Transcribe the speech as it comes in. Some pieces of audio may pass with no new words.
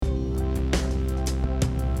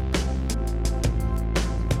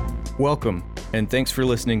Welcome, and thanks for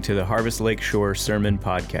listening to the Harvest Lakeshore Sermon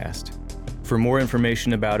Podcast. For more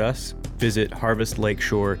information about us, visit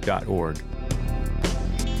harvestlakeshore.org.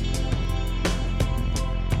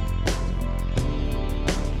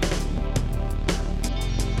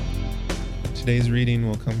 Today's reading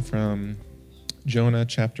will come from Jonah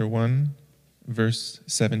chapter 1, verse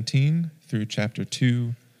 17 through chapter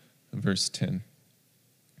 2, verse 10.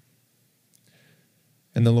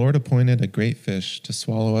 And the Lord appointed a great fish to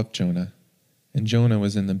swallow up Jonah, and Jonah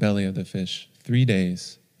was in the belly of the fish 3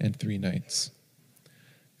 days and 3 nights.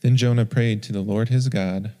 Then Jonah prayed to the Lord his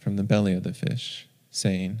God from the belly of the fish,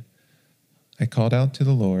 saying, I called out to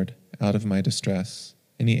the Lord out of my distress,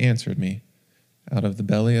 and he answered me. Out of the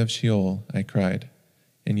belly of Sheol I cried,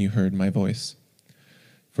 and you heard my voice.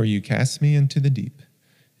 For you cast me into the deep,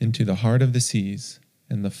 into the heart of the seas,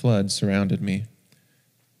 and the flood surrounded me.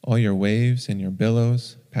 All your waves and your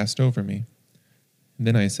billows passed over me. And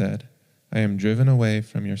then I said, I am driven away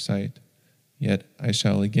from your sight, yet I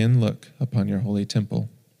shall again look upon your holy temple.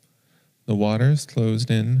 The waters closed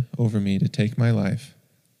in over me to take my life.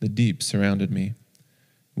 The deep surrounded me.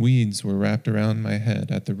 Weeds were wrapped around my head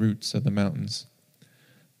at the roots of the mountains.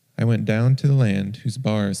 I went down to the land whose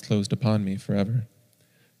bars closed upon me forever.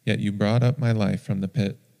 Yet you brought up my life from the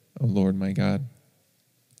pit, O Lord my God.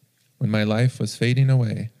 When my life was fading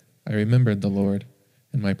away, I remembered the Lord,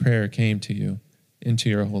 and my prayer came to you, into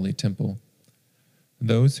your holy temple.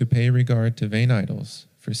 Those who pay regard to vain idols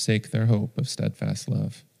forsake their hope of steadfast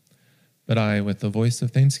love. But I, with the voice of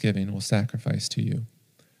thanksgiving, will sacrifice to you.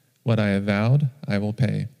 What I have vowed, I will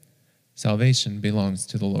pay. Salvation belongs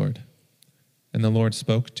to the Lord. And the Lord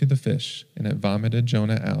spoke to the fish, and it vomited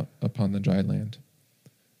Jonah out upon the dry land.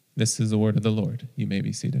 This is the word of the Lord. You may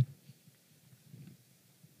be seated.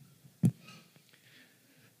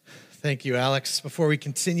 Thank you, Alex. Before we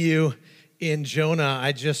continue in Jonah,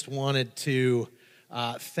 I just wanted to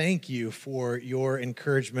thank you for your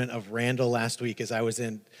encouragement of Randall last week as I was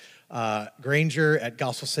in Granger at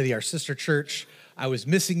Gospel City, our sister church. I was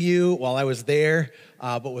missing you while I was there,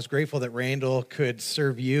 but was grateful that Randall could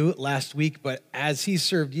serve you last week. But as he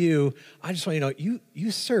served you, I just want you to know, you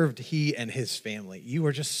served he and his family. You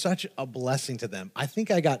were just such a blessing to them. I think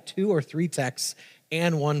I got 2 or 3 texts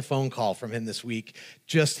and 1 phone call from him this week.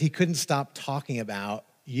 He couldn't stop talking about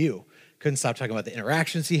you. Couldn't stop talking about the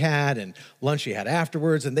interactions he had and lunch he had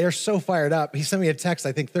afterwards. And they're so fired up. He sent me a text,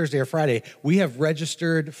 I think Thursday or Friday. We have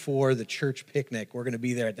registered for the church picnic. We're going to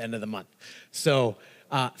be there at the end of the month. So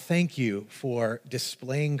thank you for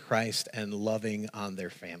displaying Christ and loving on their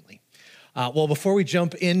family. Well, before we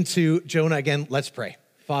jump into Jonah again, let's pray.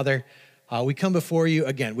 Father, we come before you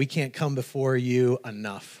again. We can't come before you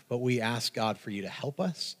enough, but we ask God for you to help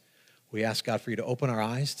us. We ask God for you to open our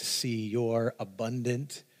eyes to see your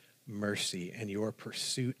abundant mercy and your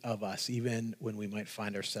pursuit of us, even when we might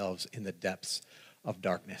find ourselves in the depths of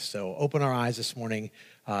darkness. So open our eyes this morning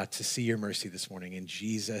to see your mercy this morning in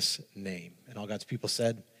Jesus' name. And all God's people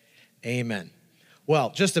said, amen.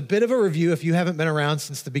 Well, just a bit of a review. If you haven't been around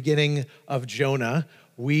since the beginning of Jonah,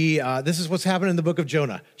 this is what's happened in the book of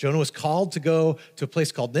Jonah. Jonah was called to go to a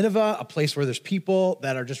place called Nineveh, a place where there's people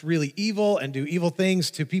that are just really evil and do evil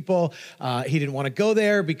things to people. He didn't want to go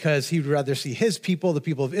there because he'd rather see his people, the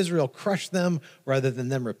people of Israel, crush them rather than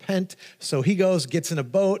them repent. So he gets in a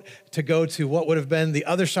boat to go to what would have been the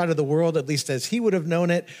other side of the world, at least as he would have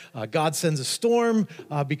known it. God sends a storm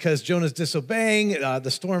because Jonah's disobeying.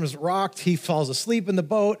 The storm is rocked. He falls asleep in the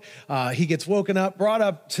boat. He gets woken up, brought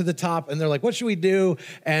up to the top, and they're like, what should we do?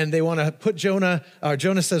 And they want to put Jonah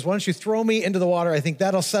says, why don't you throw me into the water? I think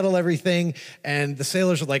that'll settle everything. And the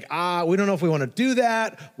sailors are like, we don't know if we want to do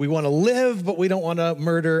that. We want to live, but we don't want to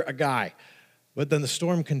murder a guy. But then the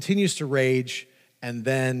storm continues to rage, and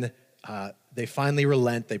then they finally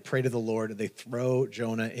relent. They pray to the Lord, and they throw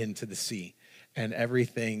Jonah into the sea, and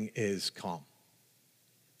everything is calm.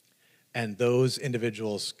 And those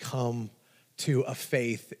individuals come to a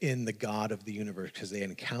faith in the God of the universe because they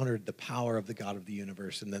encountered the power of the God of the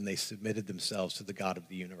universe, and then they submitted themselves to the God of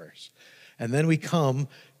the universe. And then we come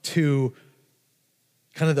to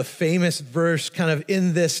kind of the famous verse kind of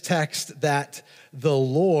in this text that the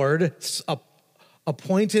Lord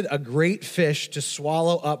appointed a great fish to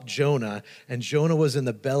swallow up Jonah, and Jonah was in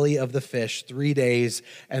the belly of the fish 3 days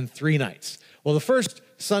and 3 nights. Well, the first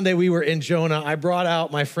Sunday we were in Jonah, I brought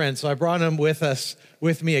out my friend, so I brought him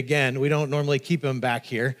with me again. We don't normally keep him back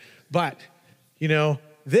here, but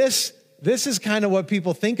this is kind of what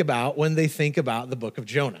people think about when they think about the book of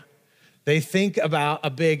Jonah. They think about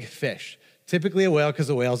a big fish, typically a whale because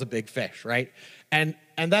a whale is a big fish, right? And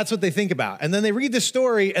And that's what they think about. And then they read the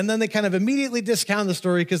story, and then they kind of immediately discount the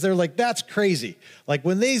story because they're like, that's crazy. Like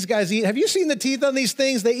when these guys eat, have you seen the teeth on these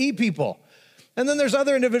things? They eat people. And then there's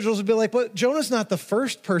other individuals who be like, but Jonah's not the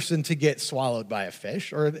first person to get swallowed by a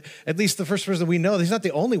fish, or at least the first person we know. He's not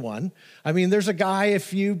the only one. I mean, there's a guy,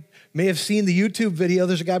 if you may have seen the YouTube video,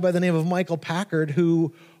 there's a guy by the name of Michael Packard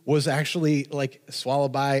who was actually like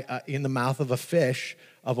swallowed by in the mouth of a fish,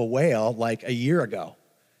 of a whale, like a year ago.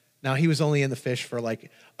 Now, he was only in the fish for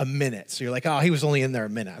like a minute. So you're like, oh, he was only in there a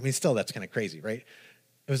minute. I mean, still, that's kind of crazy, right?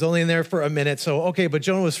 It was only in there for a minute. So, okay, but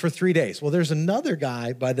Jonah was for 3 days. Well, there's another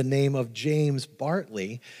guy by the name of James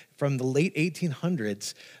Bartley from the late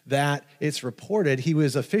 1800s that it's reported he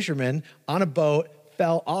was a fisherman on a boat,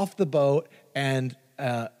 fell off the boat, and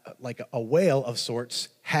like a whale of sorts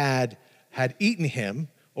had eaten him,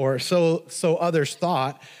 or so others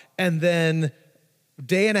thought, and then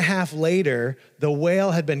day and a half later, the whale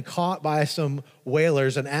had been caught by some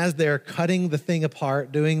whalers, and as they're cutting the thing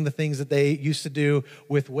apart, doing the things that they used to do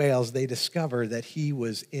with whales, they discovered that he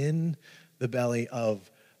was in the belly of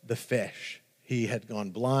the fish. He had gone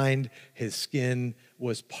blind. His skin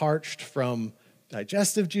was parched from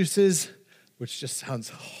digestive juices, which just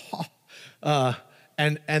sounds,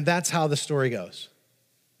 and that's how the story goes.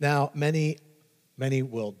 Now, many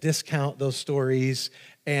will discount those stories,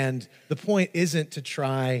 and the point isn't to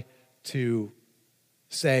try to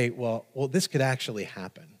say, well, this could actually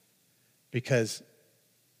happen, because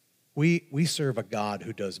we serve a God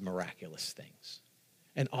who does miraculous things.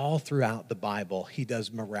 And all throughout the Bible, he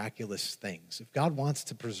does miraculous things. If God wants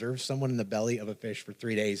to preserve someone in the belly of a fish for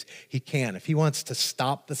 3 days, he can. If he wants to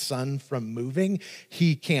stop the sun from moving,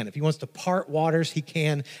 he can. If he wants to part waters, he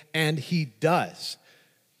can, and he does.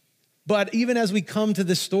 But even as we come to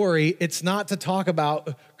this story, it's not to talk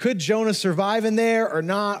about could Jonah survive in there or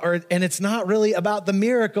not, and it's not really about the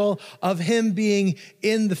miracle of him being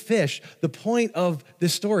in the fish. The point of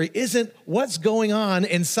this story isn't what's going on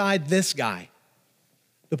inside this guy.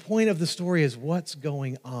 The point of the story is what's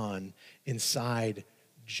going on inside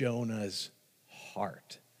Jonah's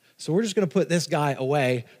heart. So we're just going to put this guy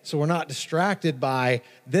away so we're not distracted by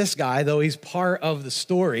this guy, though he's part of the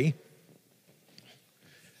story.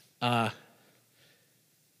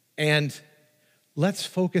 And let's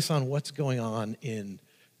focus on what's going on in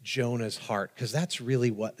Jonah's heart, because that's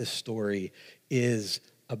really what this story is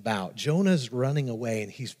about. Jonah's running away,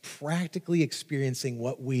 and he's practically experiencing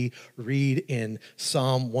what we read in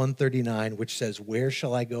Psalm 139, which says, "Where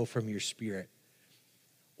shall I go from your spirit?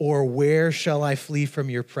 Or where shall I flee from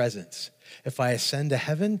your presence? If I ascend to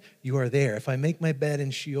heaven, you are there. If I make my bed in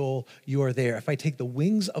Sheol, you are there. If I take the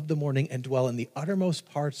wings of the morning and dwell in the uttermost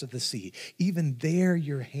parts of the sea, even there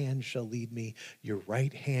your hand shall lead me, your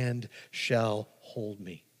right hand shall hold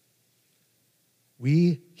me."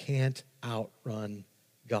 We can't outrun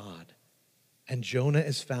God. And Jonah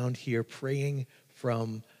is found here praying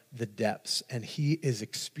from the depths, and he is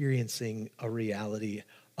experiencing a reality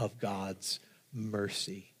of God's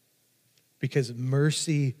mercy. Because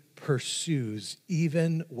mercy pursues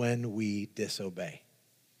even when we disobey.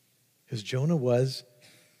 Because Jonah was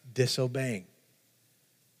disobeying.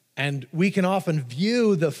 And we can often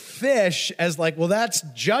view the fish as like, well, that's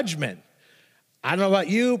judgment. I don't know about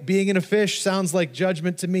you, being in a fish sounds like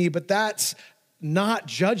judgment to me, but that's not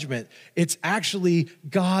judgment. It's actually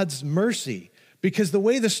God's mercy. Because the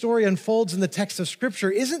way the story unfolds in the text of Scripture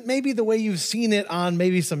isn't maybe the way you've seen it on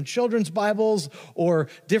maybe some children's Bibles or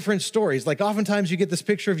different stories. Like oftentimes you get this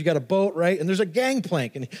picture of you got a boat, right? And there's a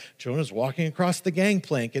gangplank, and Jonah's walking across the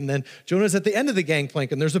gangplank, and then Jonah's at the end of the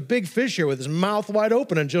gangplank, and there's a big fish here with his mouth wide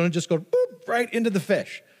open, and Jonah just goes boop, right into the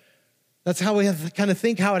fish. That's how we have to kind of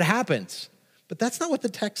think how it happens. But that's not what the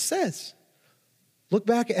text says. Look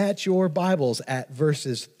back at your Bibles at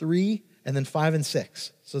verses 3 and then 5 and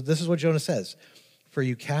 6. So this is what Jonah says. "For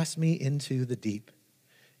you cast me into the deep,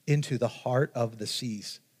 into the heart of the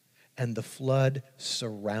seas, and the flood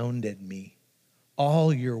surrounded me.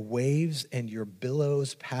 All your waves and your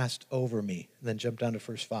billows passed over me." And then jump down to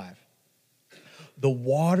verse 5. "The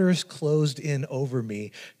waters closed in over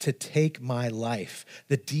me to take my life.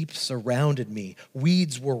 The deep surrounded me.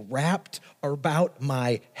 Weeds were wrapped about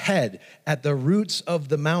my head. At the roots of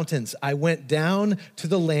the mountains, I went down to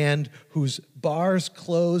the land whose bars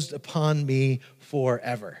closed upon me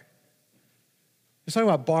forever." Let's talk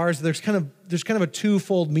about bars. There's kind of a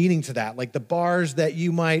twofold meaning to that. Like the bars that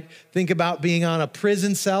you might think about being on a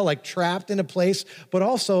prison cell, like trapped in a place, but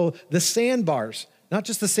also the sandbars. Not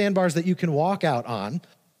just the sandbars that you can walk out on,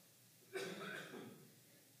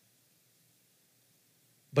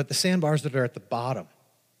 but the sandbars that are at the bottom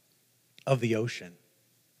of the ocean.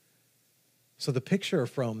 So the picture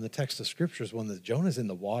from the text of Scripture is one that Jonah's in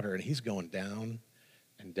the water and he's going down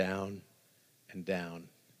and down and down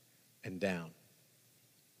and down.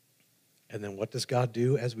 And then what does God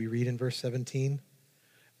do as we read in verse 17?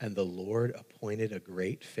 And the Lord appointed a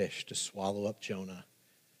great fish to swallow up Jonah.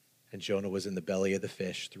 And Jonah was in the belly of the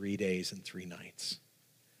fish 3 days and 3 nights.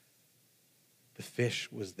 The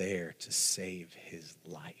fish was there to save his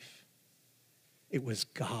life. It was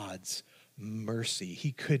God's mercy.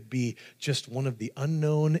 He could be just one of the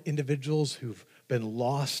unknown individuals who've been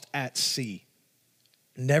lost at sea,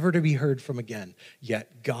 never to be heard from again.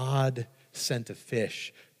 Yet God sent a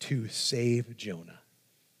fish to save Jonah,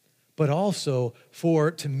 but also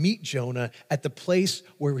to meet Jonah at the place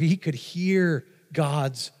where he could hear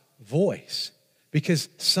God's voice. Because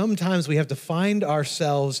sometimes we have to find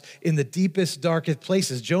ourselves in the deepest, darkest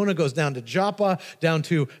places. Jonah goes down to Joppa, down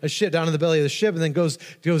to a ship, down in the belly of the ship, and then goes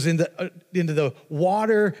into the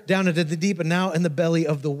water, down into the deep, and now in the belly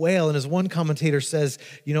of the whale. And as one commentator says,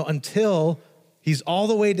 until he's all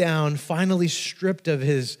the way down, finally stripped of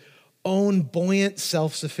his own buoyant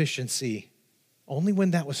self-sufficiency, only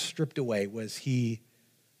when that was stripped away was he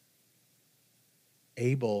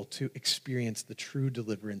able to experience the true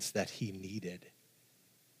deliverance that he needed.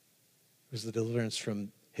 It was the deliverance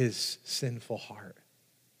from his sinful heart.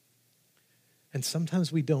 And sometimes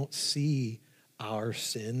we don't see our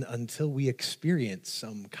sin until we experience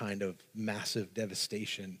some kind of massive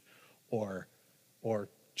devastation or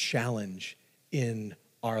challenge in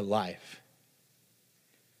our life.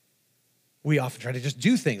 We often try to just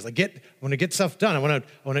do things like I want to get stuff done. I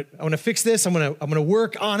want to fix this. I'm going to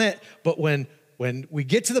work on it. But when we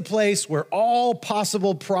get to the place where all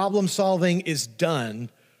possible problem solving is done,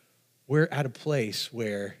 we're at a place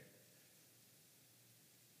where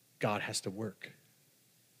God has to work.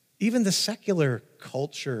 Even the secular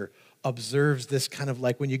culture observes this kind of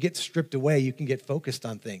like when you get stripped away, you can get focused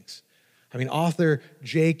on things. I mean, author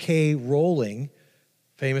J.K. Rowling,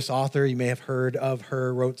 famous author, you may have heard of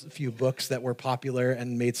her, wrote a few books that were popular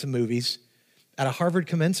and made some movies. At a Harvard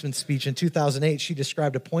commencement speech in 2008, she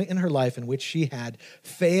described a point in her life in which she had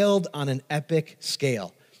failed on an epic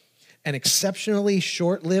scale. An exceptionally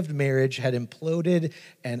short-lived marriage had imploded,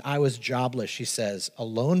 and I was jobless, she says, a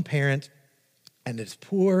lone parent, and as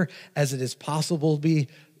poor as it is possible to be,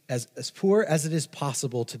 as poor as it is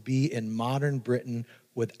possible to be in modern Britain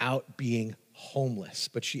without being homeless.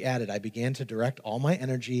 But she added, I began to direct all my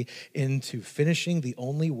energy into finishing the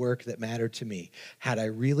only work that mattered to me. Had I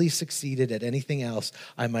really succeeded at anything else,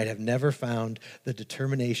 I might have never found the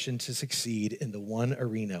determination to succeed in the one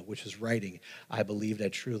arena, which was writing I believed I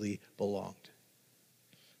truly belonged.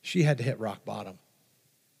 She had to hit rock bottom.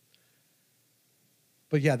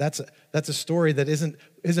 But yeah, that's a story that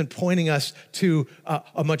isn't pointing us to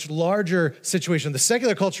a much larger situation. The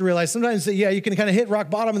secular culture realized sometimes that, you can kind of hit rock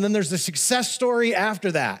bottom and then there's the success story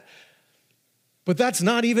after that. But that's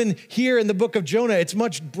not even here in the book of Jonah. It's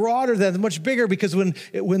much broader than, much bigger, because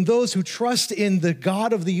when those who trust in the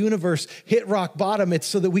God of the universe hit rock bottom, it's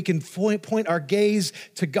so that we can point our gaze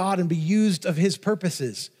to God and be used of his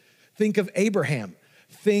purposes. Think of Abraham.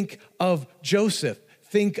 Think of Joseph.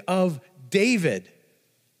 Think of David.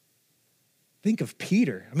 Think of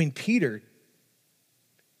Peter. I mean, Peter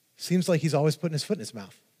seems like he's always putting his foot in his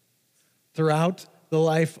mouth throughout the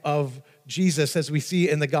life of Jesus, as we see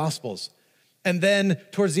in the Gospels. And then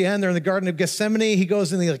towards the end, they're in the Garden of Gethsemane. He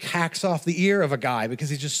goes and he hacks off the ear of a guy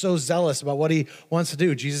because he's just so zealous about what he wants to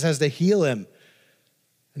do. Jesus has to heal him.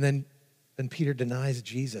 And then Peter denies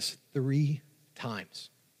Jesus 3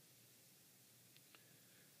 times.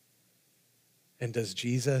 And does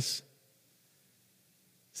Jesus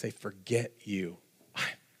say, forget you, I'm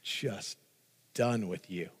just done with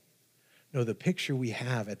you? No, the picture we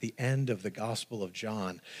have at the end of the Gospel of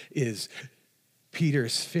John is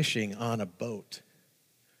Peter's fishing on a boat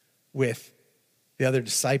with the other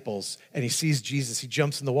disciples, and he sees Jesus. He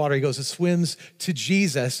jumps in the water. He goes and swims to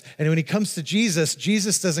Jesus. And when he comes to Jesus,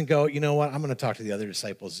 Jesus doesn't go, you know what, I'm going to talk to the other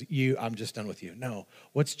disciples. I'm just done with you. No,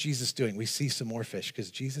 what's Jesus doing? We see some more fish because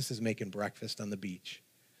Jesus is making breakfast on the beach.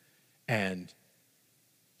 And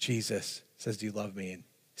Jesus says, do you love me? And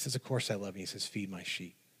he says, of course I love you. He says, feed my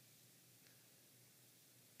sheep.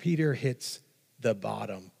 Peter hits the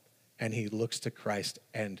bottom and he looks to Christ,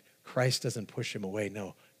 and Christ doesn't push him away.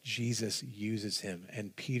 No, Jesus uses him,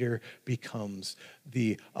 and Peter becomes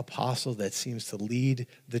the apostle that seems to lead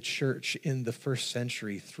the church in the first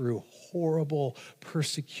century through horrible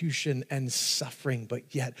persecution and suffering,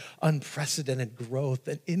 but yet unprecedented growth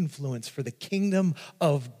and influence for the kingdom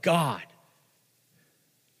of God.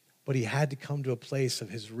 But he had to come to a place of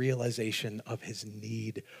his realization of his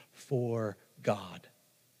need for God.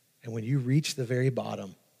 And when you reach the very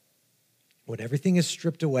bottom, when everything is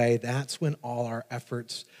stripped away, that's when all our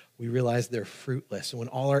efforts, we realize they're fruitless. And when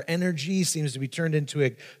all our energy seems to be turned into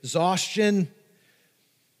exhaustion,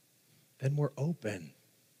 then we're open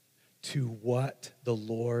to what the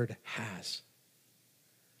Lord has.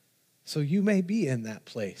 So you may be in that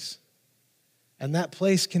place. And that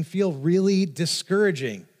place can feel really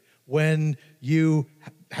discouraging when you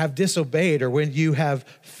have disobeyed or when you have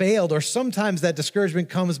failed, or sometimes that discouragement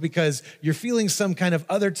comes because you're feeling some kind of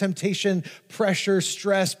other temptation, pressure,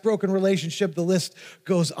 stress, broken relationship, the list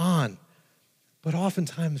goes on. But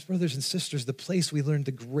oftentimes, brothers and sisters, the place we learn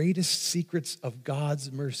the greatest secrets of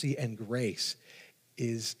God's mercy and grace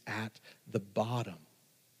is at the bottom.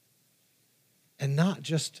 And not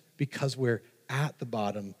just because we're at the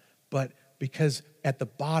bottom, but because at the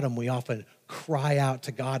bottom we often cry out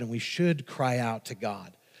to God, and we should cry out to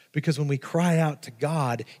God. Because when we cry out to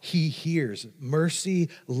God, he hears. Mercy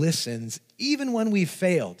listens, even when we've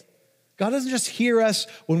failed. God doesn't just hear us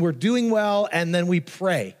when we're doing well and then we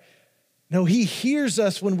pray. No, he hears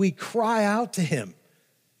us when we cry out to him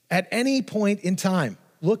at any point in time.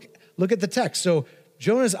 Look at the text. So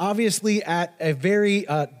Jonah's obviously at a very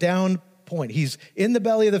down point. He's in the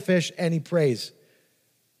belly of the fish and he prays.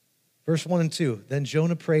 Verse 1 and 2, then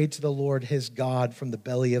Jonah prayed to the Lord his God from the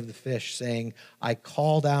belly of the fish, saying, I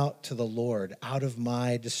called out to the Lord out of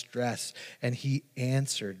my distress, and he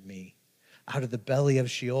answered me. Out of the belly of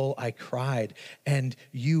Sheol I cried, and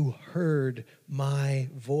you heard my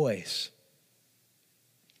voice.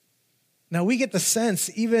 Now we get the sense,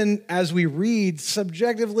 even as we read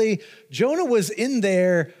subjectively, Jonah was in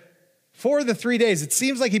there for the 3 days. It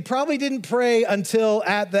seems like he probably didn't pray until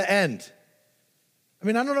at the end. I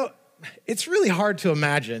mean, I don't know. It's really hard to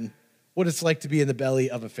imagine what it's like to be in the belly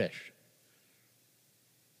of a fish.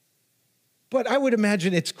 But I would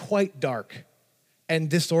imagine it's quite dark and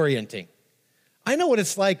disorienting. I know what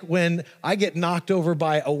it's like when I get knocked over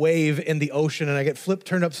by a wave in the ocean and I get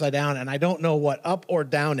turned upside down and I don't know what up or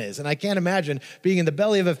down is. And I can't imagine being in the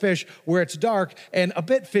belly of a fish where it's dark and a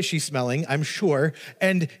bit fishy smelling, I'm sure,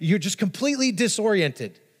 and you're just completely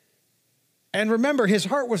disoriented. And remember, his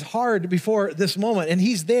heart was hard before this moment, and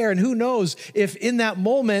he's there, and who knows if in that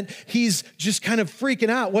moment he's just kind of freaking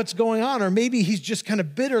out what's going on, or maybe he's just kind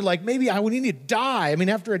of bitter, like maybe I would need to die. I mean,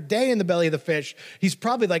 after a day in the belly of the fish, he's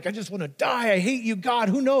probably like, I just want to die. I hate you, God.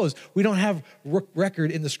 Who knows? We don't have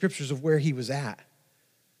record in the scriptures of where he was at.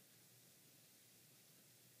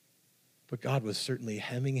 But God was certainly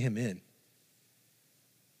hemming him in.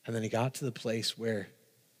 And then he got to the place where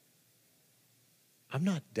I'm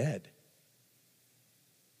not dead.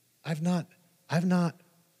 I've not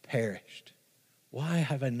perished. Why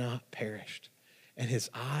have I not perished? And his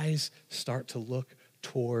eyes start to look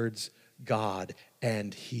towards God,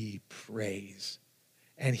 and he prays.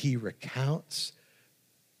 And he recounts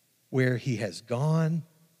where he has gone.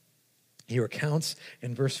 He recounts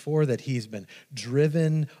in verse 4 that he's been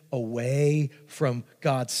driven away from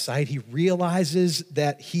God's sight. He realizes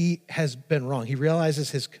that he has been wrong. He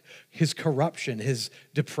realizes his corruption, his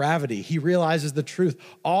depravity. He realizes the truth.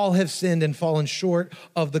 All have sinned and fallen short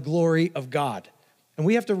of the glory of God. And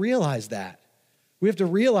we have to realize that. We have to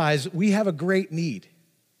realize we have a great need.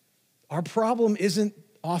 Our problem isn't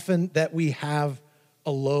often that we have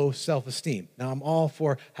a low self-esteem. Now, I'm all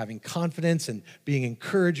for having confidence and being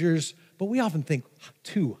encouragers, but we often think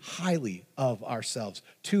too highly of ourselves,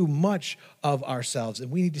 too much of ourselves, and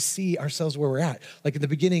we need to see ourselves where we're at. Like in the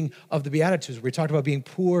beginning of the Beatitudes, where we talked about being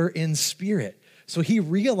poor in spirit. So he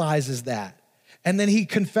realizes that, and then he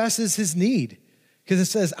confesses his need, because it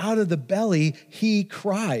says, out of the belly he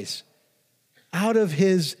cries. Out of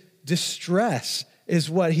his distress is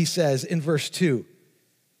what he says in verse 2.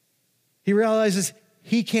 He realizes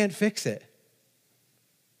he can't fix it.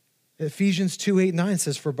 Ephesians 2:8-9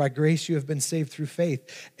 says, for by grace you have been saved through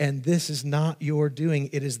faith, and this is not your doing.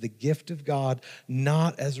 It is the gift of God,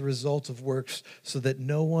 not as a result of works, so that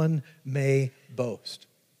no one may boast.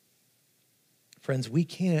 Friends, we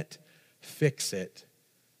can't fix it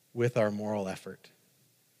with our moral effort.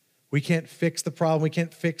 We can't fix the problem. We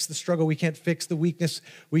can't fix the struggle. We can't fix the weakness.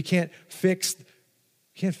 We can't fix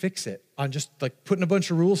it on just like putting a bunch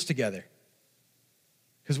of rules together.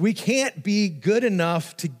 Because we can't be good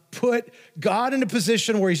enough to put God in a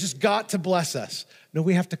position where he's just got to bless us. No,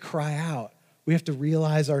 we have to cry out. We have to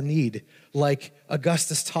realize our need. Like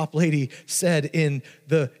Augustus Toplady said in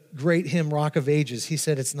the great hymn, Rock of Ages, he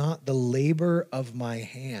said, it's not the labor of my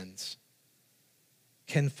hands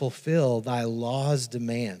can fulfill thy law's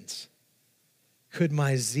demands. Could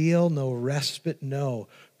my zeal no respite know?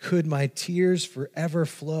 Could my tears forever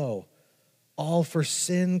flow? All for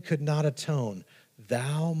sin could not atone.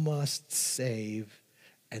 thou must save,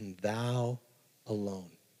 and thou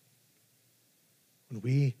alone. When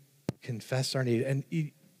we confess our need,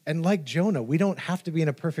 and like Jonah, we don't have to be in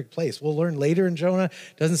a perfect place. We'll learn later in Jonah,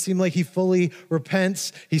 doesn't seem like he fully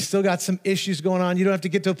repents. He's still got some issues going on. You don't have to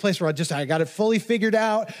get to a place where I got it fully figured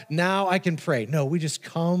out. Now I can pray. No, we just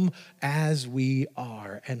come as we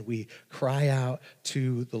are and we cry out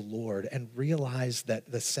to the Lord and realize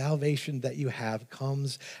that the salvation that you have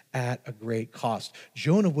comes at a great cost.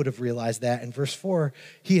 Jonah would have realized that in verse 4.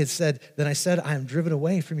 He had said, "Then I said, I am driven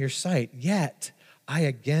away from your sight, yet I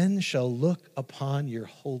again shall look upon your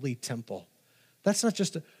holy temple." That's not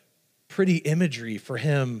just a pretty imagery for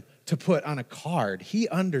him to put on a card. He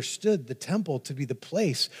understood the temple to be the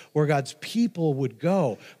place where God's people would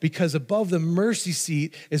go, because above the mercy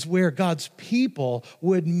seat is where God's people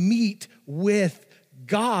would meet with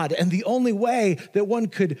God. And the only way that one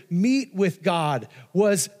could meet with God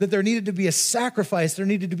was that there needed to be a sacrifice. There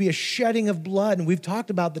needed to be a shedding of blood. And we've talked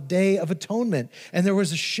about the Day of Atonement. And there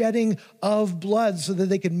was a shedding of blood so that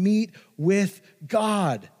they could meet with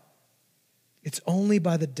God. It's only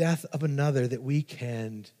by the death of another that we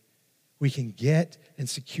can get and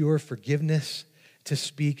secure forgiveness to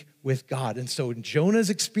speak with God. And so in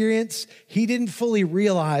Jonah's experience, he didn't fully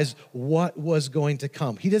realize what was going to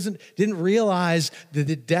come. He didn't realize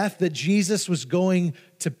the death that Jesus was going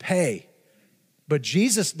to pay. But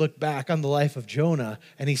Jesus looked back on the life of Jonah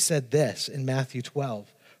and he said this in Matthew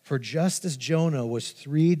 12, "For just as Jonah was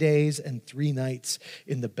 3 days and 3 nights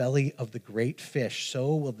in the belly of the great fish,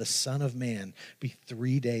 so will the Son of Man be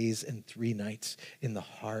 3 days and 3 nights in the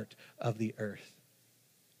heart of the earth."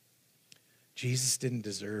 Jesus didn't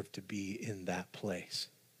deserve to be in that place,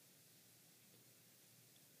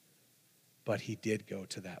 but he did go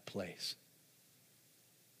to that place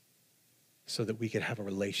so that we could have a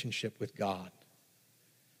relationship with God.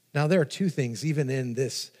 Now, there are two things, even in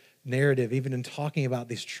this narrative, even in talking about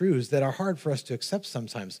these truths, that are hard for us to accept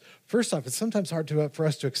sometimes. First off, it's sometimes hard for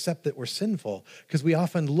us to accept that we're sinful, because we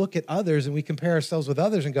often look at others and we compare ourselves with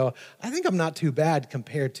others and go, I think I'm not too bad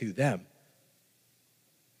compared to them.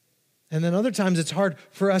 And then other times it's hard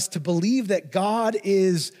for us to believe that God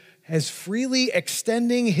is as freely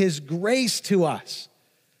extending his grace to us.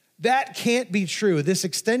 That can't be true. This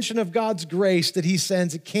extension of God's grace that he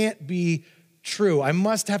sends, it can't be true. I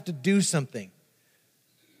must have to do something.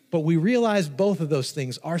 But we realize both of those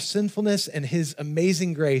things, our sinfulness and his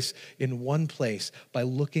amazing grace, in one place by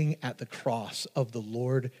looking at the cross of the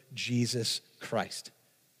Lord Jesus Christ.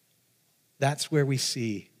 That's where we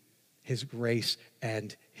see his grace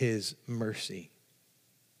and his mercy.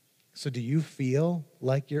 So do you feel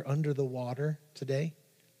like you're under the water today?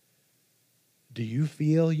 Do you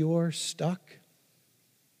feel you're stuck?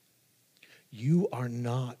 You are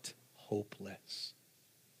not hopeless.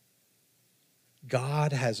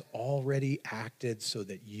 God has already acted so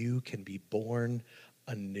that you can be born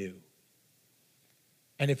anew.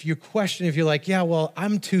 And if you question, if you're like, yeah, well,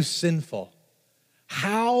 I'm too sinful.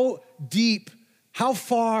 How deep, how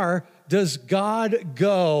far does God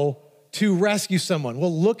go to rescue someone?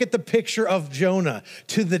 Well, look at the picture of Jonah,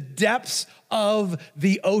 to the depths of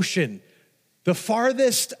the ocean, the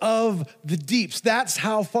farthest of the deeps. That's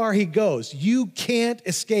how far he goes. You can't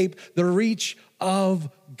escape the reach of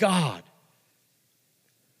God.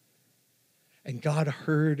 And God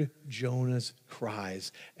heard Jonah's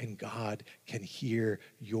cries, and God can hear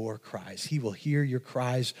your cries. He will hear your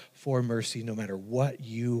cries for mercy no matter what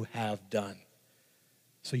you have done.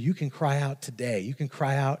 So you can cry out today. You can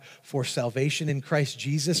cry out for salvation in Christ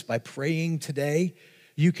Jesus by praying today.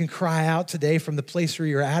 You can cry out today from the place where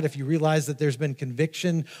you're at. If you realize that there's been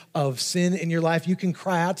conviction of sin in your life, you can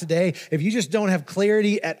cry out today. If you just don't have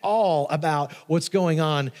clarity at all about what's going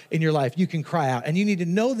on in your life, you can cry out. And you need to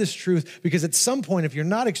know this truth, because at some point, if you're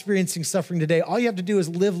not experiencing suffering today, all you have to do is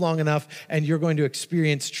live long enough and you're going to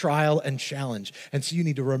experience trial and challenge. And so you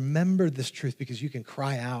need to remember this truth, because you can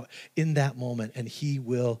cry out in that moment and he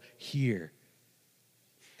will hear.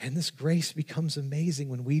 And this grace becomes amazing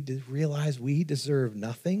when we realize we deserve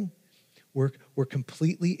nothing. We're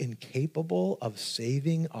completely incapable of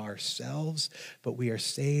saving ourselves, but we are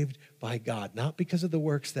saved by God, not because of the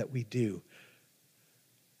works that we do,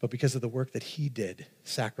 but because of the work that he did,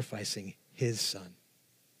 sacrificing his son.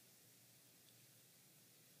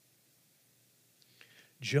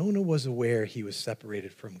 Jonah was aware he was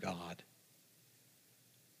separated from God.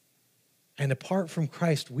 And apart from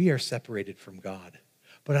Christ, we are separated from God.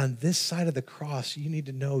 But on this side of the cross, you need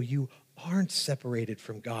to know you aren't separated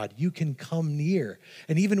from God. You can come near.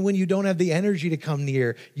 And even when you don't have the energy to come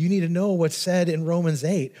near, you need to know what's said in Romans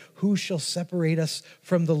 8. Who shall separate us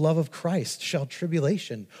from the love of Christ? Shall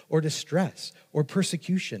tribulation or distress or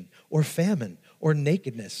persecution or famine or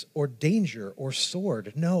nakedness or danger or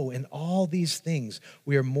sword? No, in all these things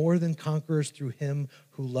we are more than conquerors through him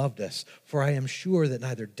who loved us. For I am sure that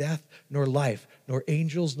neither death nor life, nor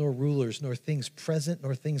angels nor rulers, nor things present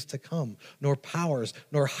nor things to come, nor powers,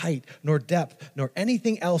 nor height, nor depth, nor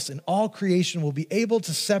anything else in all creation will be able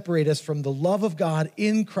to separate us from the love of God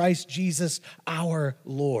in Christ Jesus our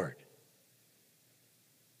Lord.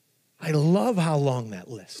 I love how long that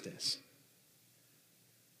list is,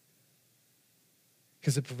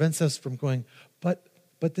 because it prevents us from going, but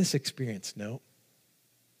this experience, no,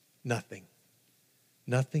 nothing.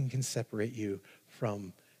 Nothing can separate you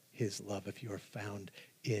from his love if you are found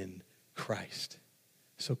in Christ.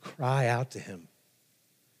 So cry out to him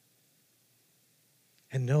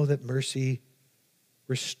and know that mercy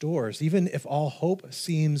restores. Even if all hope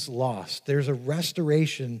seems lost, there's a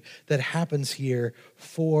restoration that happens here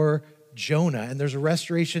for Jonah, and there's a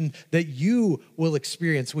restoration that you will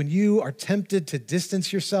experience when you are tempted to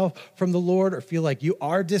distance yourself from the Lord or feel like you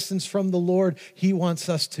are distanced from the Lord. He wants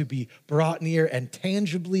us to be brought near and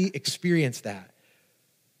tangibly experience that.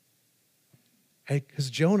 Because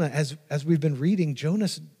Jonah, as we've been reading, Jonah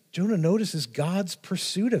notices God's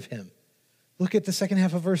pursuit of him. Look at the second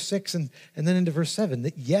half of verse 6 and then into verse 7.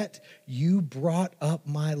 That yet you brought up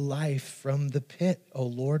my life from the pit, O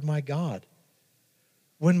Lord my God.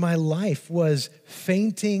 When my life was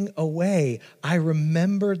fainting away, I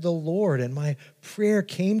remembered the Lord, and my prayer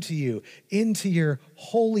came to you into your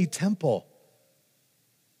holy temple.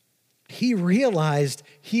 He realized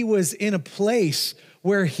he was in a place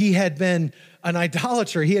where he had been an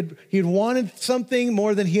idolater. He had wanted something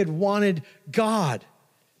more than he had wanted God.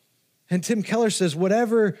 And Tim Keller says,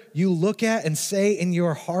 whatever you look at and say in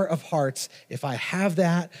your heart of hearts, if I have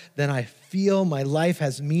that, then I feel my life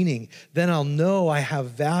has meaning. Then I'll know I have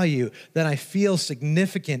value. Then I feel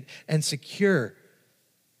significant and secure.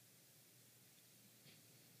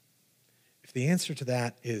 If the answer to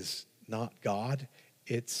that is not God,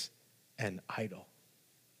 it's an idol.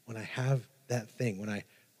 When I have that thing, when I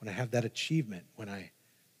have that achievement, when I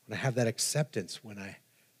have that acceptance, when I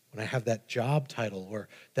have that job title or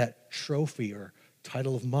that trophy or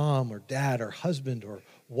title of mom or dad or husband or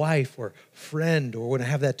wife or friend, or when I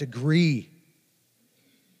have that degree,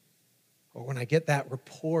 or when I get that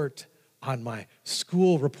report on my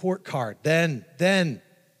school report card, then,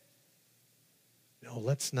 no,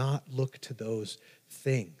 let's not look to those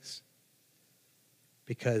things,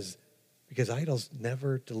 because idols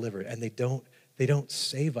never deliver, and they don't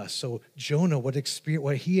save us. So Jonah, what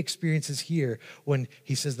he experiences here when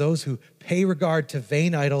he says those who pay regard to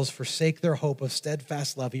vain idols forsake their hope of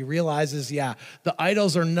steadfast love, he realizes, the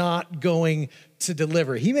idols are not going to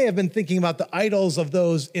deliver. He may have been thinking about the idols of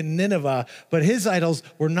those in Nineveh, but his idols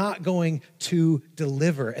were not going to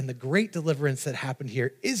deliver. And the great deliverance that happened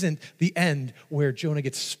here isn't the end where Jonah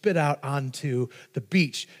gets spit out onto the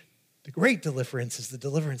beach. The great deliverance is the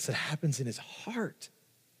deliverance that happens in his heart.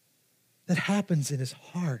 That happens in his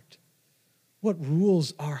heart. What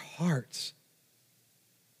rules our hearts?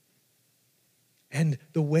 And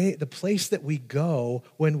the place that we go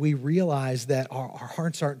when we realize that our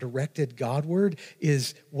hearts aren't directed Godward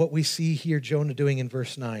is what we see here Jonah doing in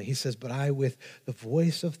verse 9. He says, but I with the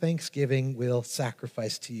voice of thanksgiving will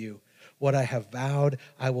sacrifice to you. What I have vowed,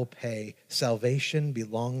 I will pay. Salvation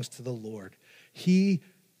belongs to the Lord. He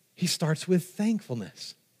starts with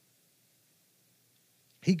thankfulness.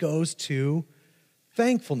 He goes to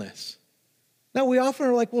thankfulness. Now, we often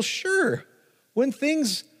are like, well, sure, when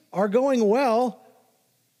things are going well,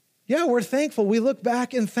 we're thankful. We look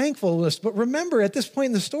back in thankfulness. But remember, at this point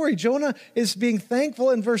in the story, Jonah is being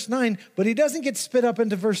thankful in verse 9, but he doesn't get spit up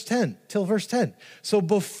into verse 10, till verse 10. So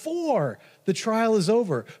before the trial is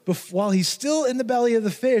over, while he's still in the belly of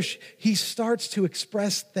the fish, he starts to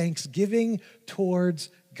express thanksgiving towards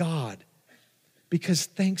God. Because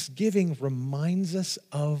thanksgiving reminds us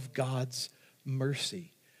of God's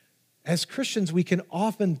mercy. As Christians, we can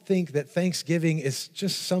often think that Thanksgiving is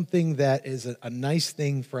just something that is a nice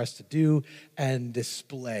thing for us to do and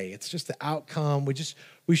display. It's just the outcome.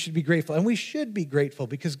 We should be grateful. And we should be grateful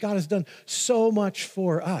because God has done so much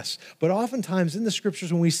for us. But oftentimes in the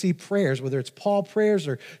scriptures, when we see prayers, whether it's Paul prayers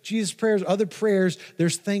or Jesus prayers, or other prayers,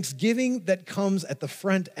 there's thanksgiving that comes at the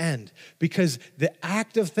front end because the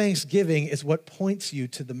act of thanksgiving is what points you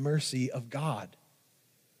to the mercy of God.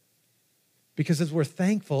 Because as we're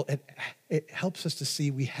thankful, it helps us to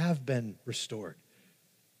see we have been restored.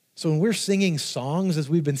 So when we're singing songs, as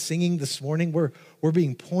we've been singing this morning, we're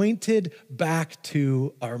being pointed back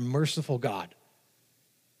to our merciful God.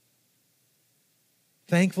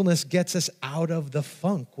 Thankfulness gets us out of the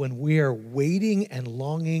funk when we are waiting and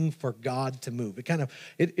longing for God to move.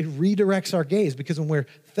 It redirects our gaze, because when we're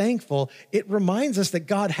thankful, it reminds us that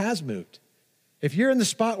God has moved. If you're in the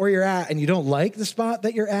spot where you're at and you don't like the spot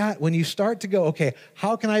that you're at, when you start to go, okay,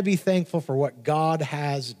 how can I be thankful for what God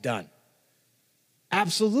has done?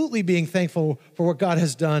 Absolutely being thankful for what God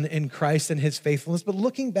has done in Christ and his faithfulness, but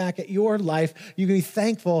looking back at your life, you can be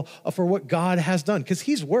thankful for what God has done, because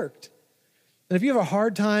he's worked. And if you have a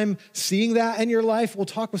hard time seeing that in your life, we'll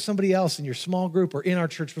talk with somebody else in your small group or in our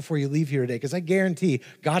church before you leave here today, because I guarantee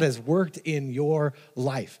God has worked in your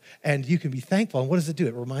life, and you can be thankful. And what does it do?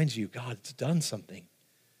 It reminds you, God's done something.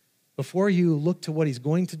 Before you look to what he's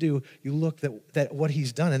going to do, you look at what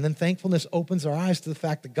he's done. And then thankfulness opens our eyes to the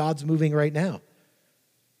fact that God's moving right now.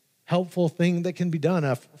 Helpful thing that can be done.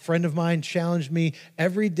 A friend of mine challenged me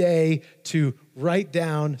every day to write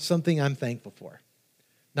down something I'm thankful for.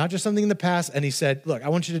 Not just something in the past. And he said, look, I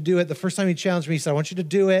want you to do it. The first time he challenged me, he said, I want you to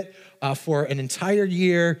do it for an entire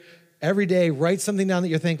year. Every day, write something down that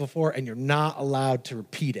you're thankful for, and you're not allowed to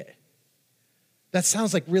repeat it. That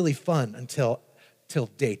sounds like really fun until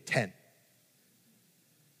day 10.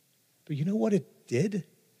 But you know what it did?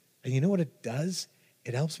 And you know what it does?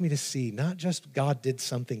 It helps me to see not just God did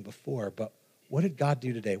something before, but what did God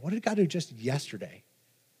do today? What did God do just yesterday?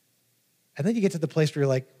 And then you get to the place where you're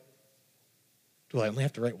like, do I only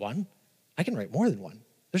have to write one? I can write more than one.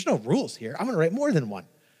 There's no rules here. I'm going to write more than one,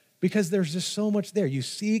 because there's just so much there. You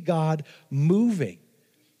see God moving,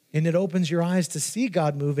 and it opens your eyes to see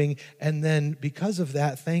God moving. And then because of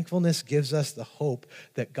that, thankfulness gives us the hope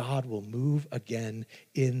that God will move again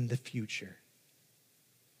in the future.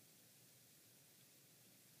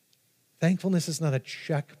 Thankfulness is not a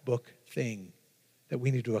checkbook thing that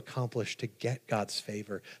we need to accomplish to get God's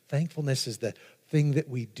favor. Thankfulness is the thing that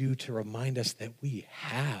we do to remind us that we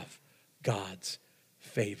have God's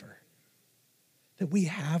favor. That we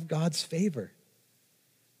have God's favor.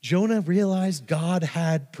 Jonah realized God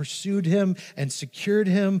had pursued him and secured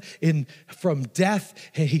him from death.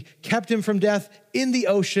 He kept him from death in the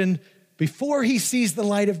ocean before he sees the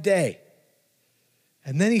light of day.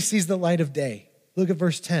 And then he sees the light of day. Look at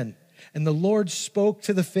verse 10. And the Lord spoke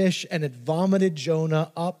to the fish, and it vomited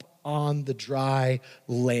Jonah up on the dry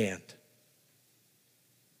land.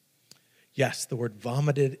 Yes, the word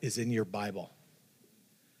vomited is in your Bible.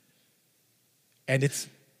 And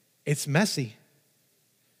it's messy.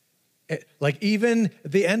 Like even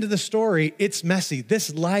the end of the story, it's messy.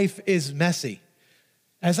 This life is messy.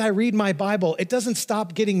 As I read my Bible, it doesn't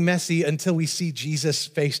stop getting messy until we see Jesus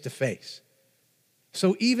face to face.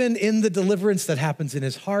 So even in the deliverance that happens in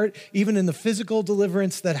his heart, even in the physical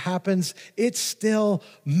deliverance that happens, it's still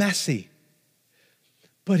messy.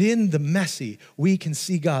 But in the messy, we can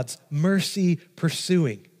see God's mercy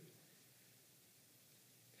pursuing.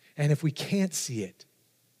 And if we can't see it,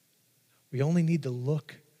 we only need to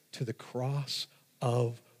look to the cross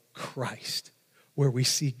of Christ, where we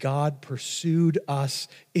see God pursued us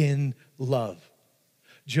in love.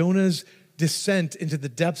 Jonah's descent into the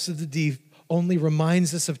depths of the deep only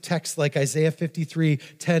reminds us of texts like Isaiah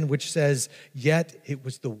 53:10, which says, "Yet it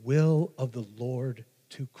was the will of the Lord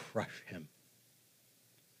to crush him."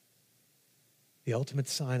 The ultimate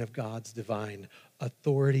sign of God's divine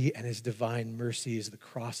authority and his divine mercy is the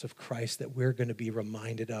cross of Christ that we're going to be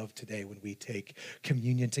reminded of today when we take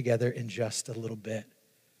communion together in just a little bit.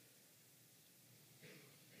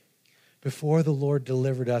 Before the Lord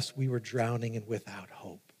delivered us, we were drowning and without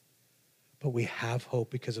hope. But we have hope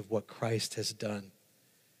because of what Christ has done.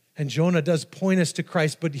 And Jonah does point us to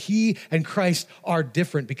Christ, but he and Christ are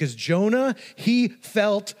different, because Jonah, he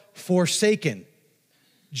felt forsaken.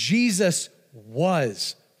 Jesus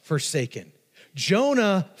was forsaken.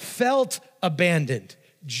 Jonah felt abandoned.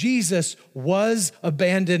 Jesus was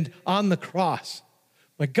abandoned on the cross.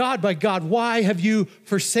 My God, why have you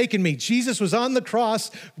forsaken me? Jesus was on the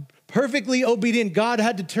cross, perfectly obedient. God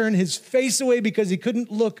had to turn his face away because he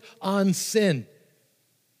couldn't look on sin.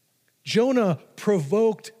 Jonah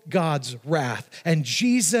provoked God's wrath, and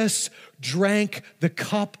Jesus drank the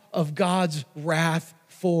cup of God's wrath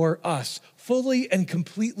for us, fully and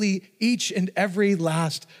completely, each and every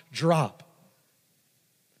last drop.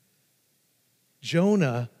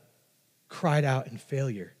 Jonah cried out in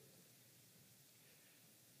failure.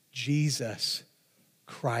 Jesus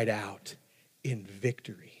cried out in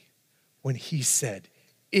victory when he said,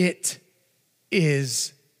 "It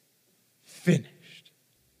is finished."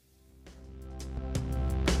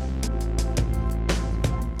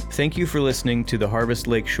 Thank you for listening to the Harvest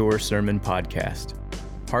Lakeshore Sermon Podcast.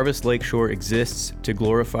 Harvest Lakeshore exists to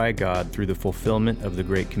glorify God through the fulfillment of the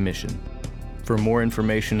Great Commission. For more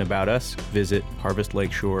information about us, visit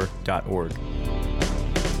harvestlakeshore.org.